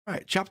All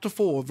right, chapter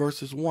 4,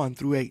 verses 1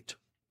 through 8.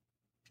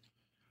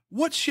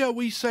 What shall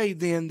we say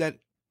then that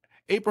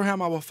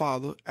Abraham our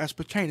father, as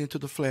pertaining to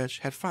the flesh,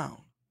 had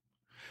found?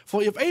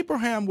 For if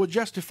Abraham were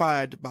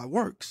justified by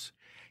works,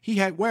 he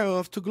had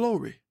whereof to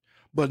glory,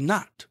 but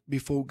not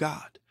before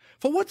God.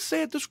 For what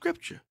said the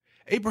scripture?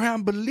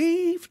 Abraham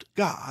believed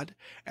God,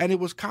 and it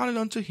was counted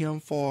unto him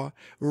for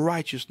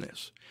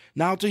righteousness.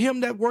 Now to him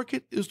that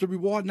worketh is the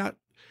reward not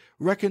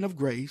reckoned of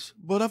grace,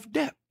 but of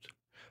debt.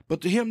 But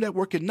to him that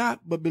worketh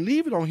not, but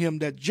believeth on him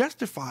that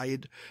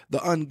justifieth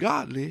the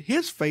ungodly,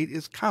 his faith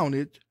is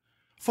counted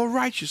for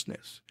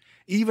righteousness.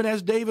 Even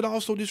as David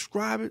also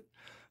described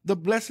the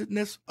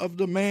blessedness of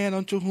the man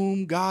unto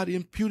whom God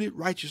imputed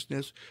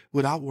righteousness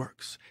without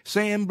works,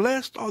 saying,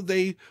 Blessed are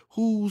they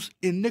whose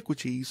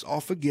iniquities are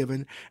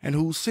forgiven and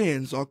whose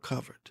sins are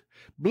covered.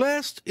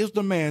 Blessed is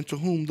the man to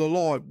whom the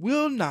Lord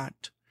will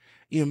not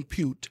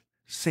impute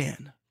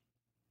sin.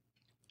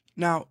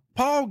 Now,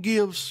 Paul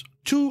gives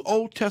two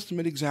Old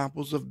Testament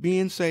examples of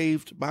being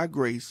saved by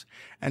grace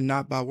and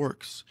not by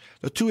works.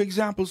 The two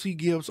examples he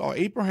gives are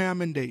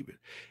Abraham and David.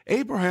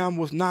 Abraham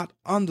was not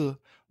under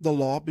the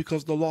law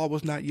because the law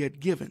was not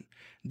yet given.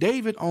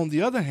 David, on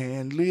the other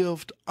hand,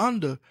 lived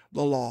under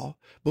the law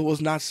but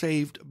was not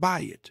saved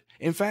by it.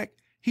 In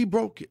fact, he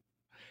broke it.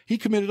 He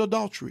committed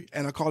adultery,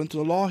 and according to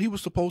the law, he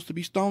was supposed to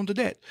be stoned to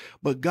death.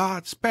 But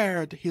God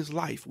spared his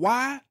life.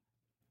 Why?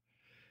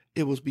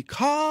 It was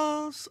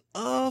because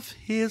of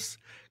his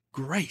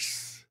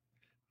grace.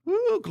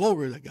 Woo,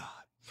 glory to God.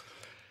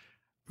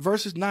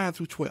 Verses 9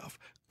 through 12.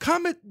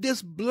 Cometh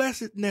this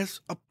blessedness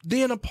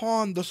then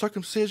upon the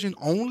circumcision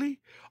only,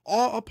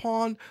 or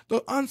upon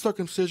the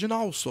uncircumcision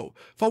also?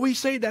 For we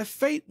say that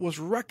faith was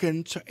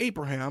reckoned to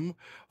Abraham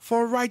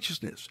for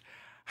righteousness.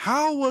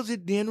 How was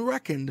it then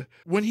reckoned?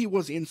 When he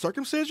was in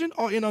circumcision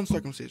or in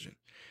uncircumcision?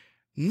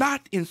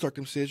 Not in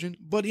circumcision,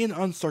 but in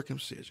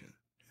uncircumcision.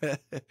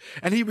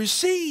 And he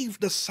received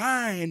the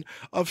sign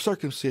of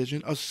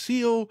circumcision, a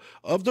seal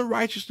of the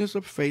righteousness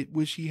of faith,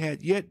 which he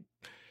had yet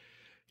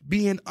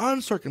being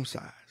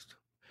uncircumcised,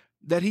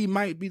 that he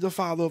might be the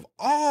father of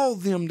all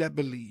them that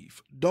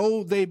believe,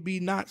 though they be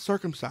not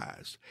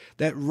circumcised,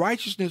 that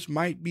righteousness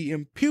might be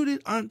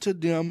imputed unto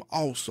them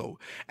also,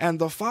 and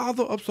the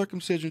father of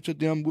circumcision to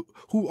them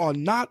who are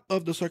not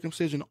of the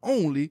circumcision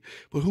only,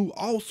 but who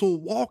also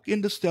walk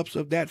in the steps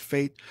of that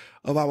faith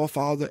of our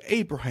father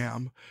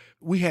Abraham,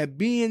 we had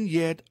been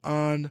yet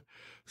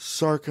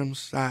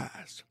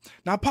uncircumcised.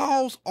 Now,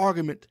 Paul's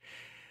argument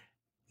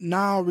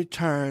now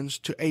returns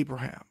to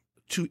Abraham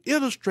to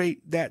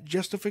illustrate that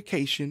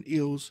justification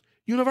is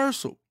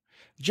universal.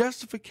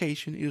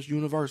 Justification is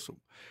universal.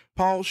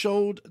 Paul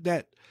showed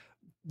that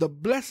the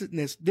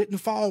blessedness didn't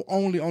fall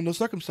only on the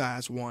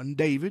circumcised one,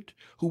 David,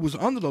 who was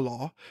under the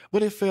law,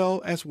 but it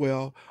fell as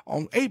well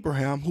on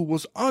Abraham, who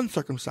was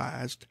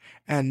uncircumcised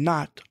and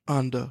not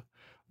under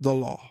the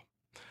law.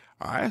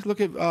 All right, let's look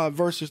at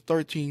verses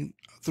 13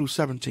 through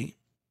 17.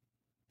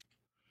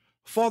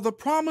 For the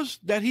promise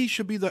that he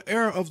should be the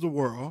heir of the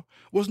world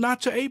was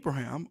not to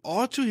Abraham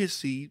or to his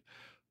seed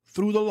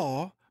through the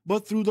law,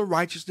 but through the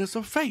righteousness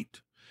of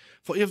faith.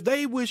 For if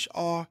they which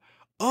are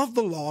of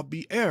the law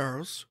be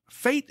heirs,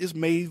 faith is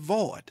made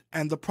void,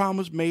 and the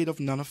promise made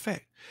of none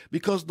effect.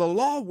 Because the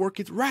law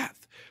worketh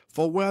wrath.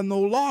 For where no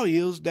law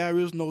is, there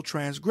is no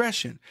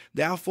transgression.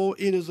 Therefore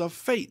it is of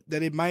faith,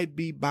 that it might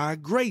be by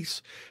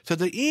grace, to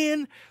the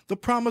end the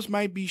promise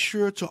might be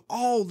sure to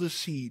all the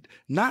seed,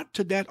 not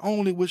to that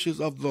only which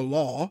is of the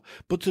law,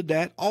 but to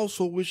that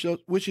also which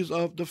is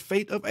of the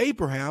faith of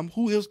Abraham,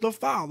 who is the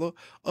father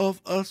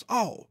of us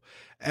all.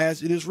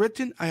 As it is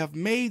written, I have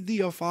made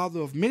thee a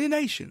father of many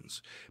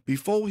nations,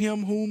 before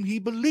him whom he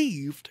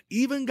believed,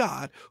 even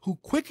God, who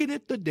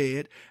quickeneth the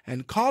dead,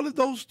 and calleth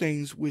those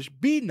things which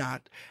be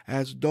not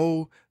as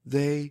though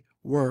they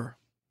were.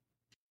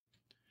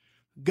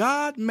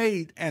 God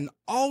made an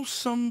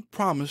awesome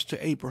promise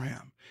to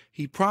Abraham.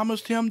 He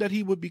promised him that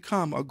he would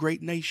become a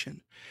great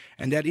nation,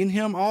 and that in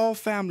him all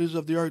families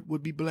of the earth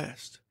would be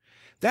blessed.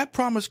 That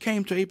promise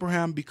came to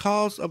Abraham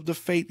because of the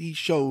faith he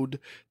showed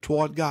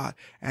toward God,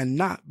 and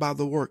not by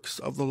the works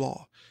of the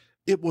law.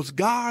 It was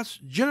God's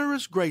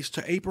generous grace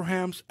to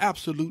Abraham's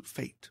absolute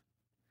faith.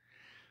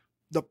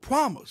 The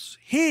promise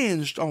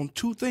hinged on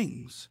two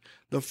things: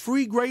 the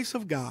free grace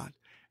of God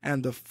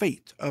and the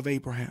faith of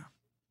Abraham.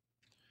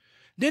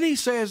 Then he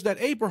says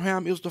that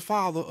Abraham is the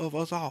father of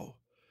us all,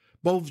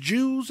 both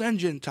Jews and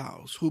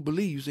Gentiles who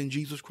believes in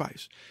Jesus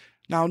Christ.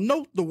 Now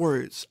note the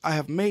words, I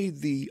have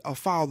made thee a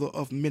father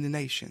of many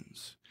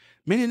nations.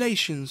 Many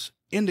nations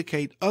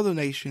indicate other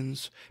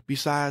nations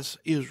besides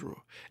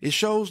Israel. It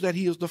shows that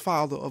he is the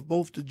father of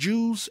both the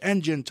Jews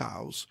and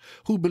Gentiles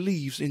who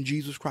believes in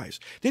Jesus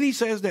Christ. Then he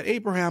says that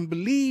Abraham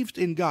believed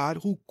in God,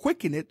 who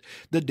quickeneth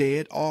the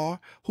dead, or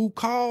who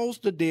calls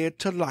the dead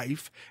to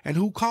life, and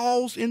who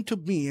calls into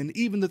being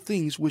even the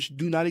things which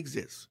do not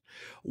exist.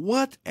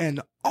 What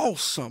an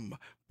awesome,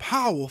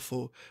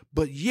 powerful,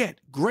 but yet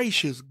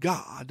gracious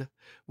God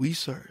we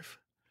serve.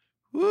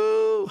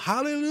 Woo,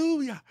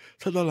 hallelujah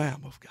to the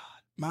Lamb of God.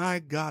 My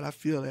God, I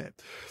feel that.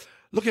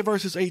 Look at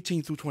verses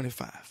 18 through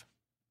 25.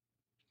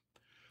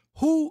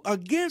 Who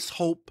against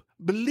hope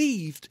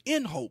believed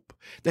in hope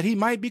that he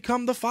might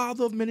become the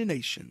father of many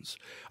nations,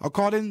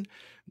 according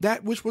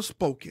that which was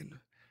spoken,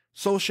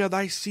 so shall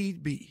thy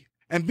seed be.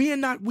 And being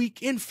not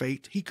weak in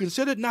faith, he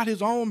considered not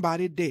his own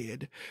body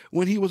dead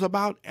when he was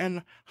about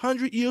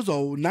 100 years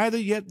old, neither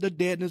yet the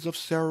deadness of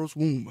Sarah's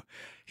womb.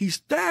 He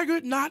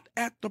staggered not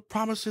at the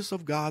promises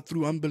of God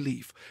through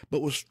unbelief,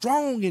 but was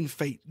strong in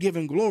faith,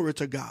 giving glory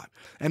to God,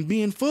 and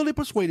being fully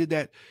persuaded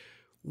that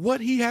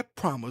what he had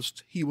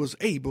promised he was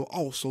able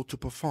also to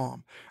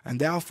perform, and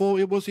therefore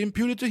it was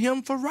imputed to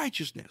him for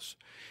righteousness.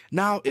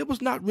 Now it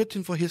was not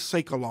written for his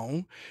sake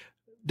alone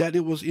that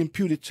it was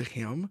imputed to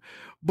him,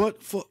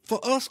 but for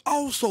us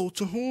also,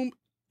 to whom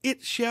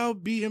it shall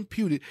be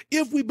imputed,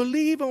 if we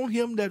believe on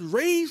him that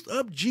raised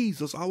up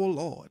Jesus our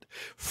Lord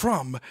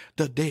from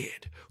the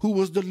dead, who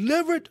was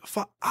delivered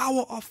for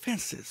our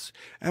offenses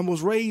and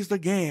was raised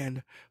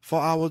again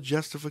for our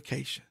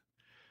justification.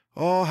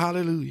 Oh,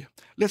 hallelujah.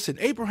 Listen,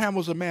 Abraham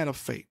was a man of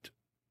faith.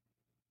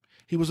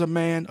 He was a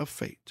man of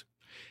faith.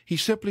 He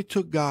simply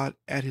took God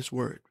at his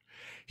word.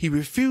 He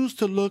refused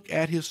to look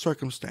at his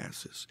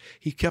circumstances.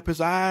 He kept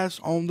his eyes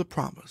on the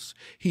promise.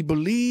 He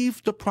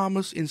believed the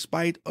promise in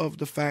spite of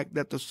the fact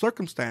that the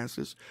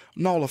circumstances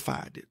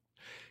nullified it.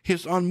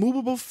 His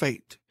unmovable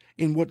faith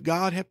in what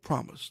God had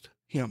promised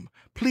him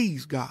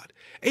pleased God.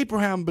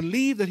 Abraham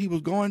believed that he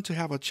was going to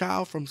have a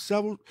child from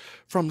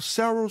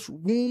Sarah's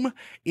womb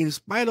in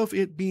spite of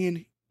it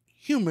being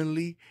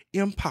humanly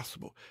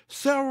impossible.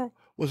 Sarah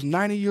was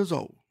 90 years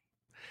old.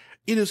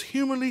 It is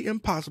humanly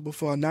impossible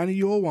for a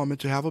 90-year-old woman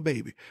to have a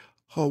baby.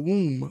 Her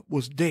womb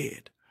was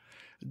dead.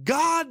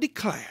 God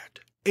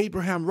declared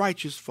Abraham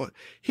righteous for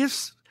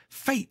his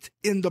faith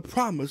in the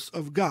promise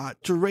of God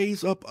to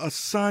raise up a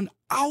son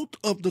out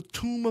of the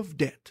tomb of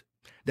death.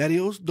 That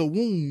is, the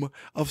womb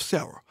of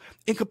Sarah.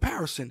 In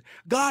comparison,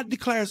 God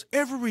declares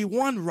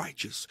everyone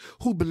righteous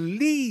who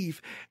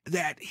believe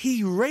that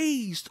he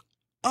raised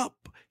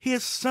up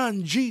his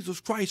son Jesus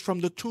Christ from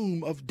the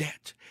tomb of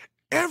death.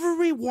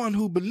 Everyone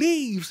who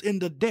believes in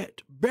the death,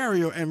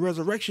 burial, and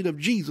resurrection of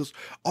Jesus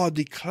are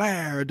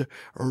declared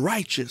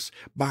righteous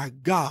by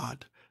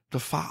God the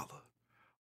Father.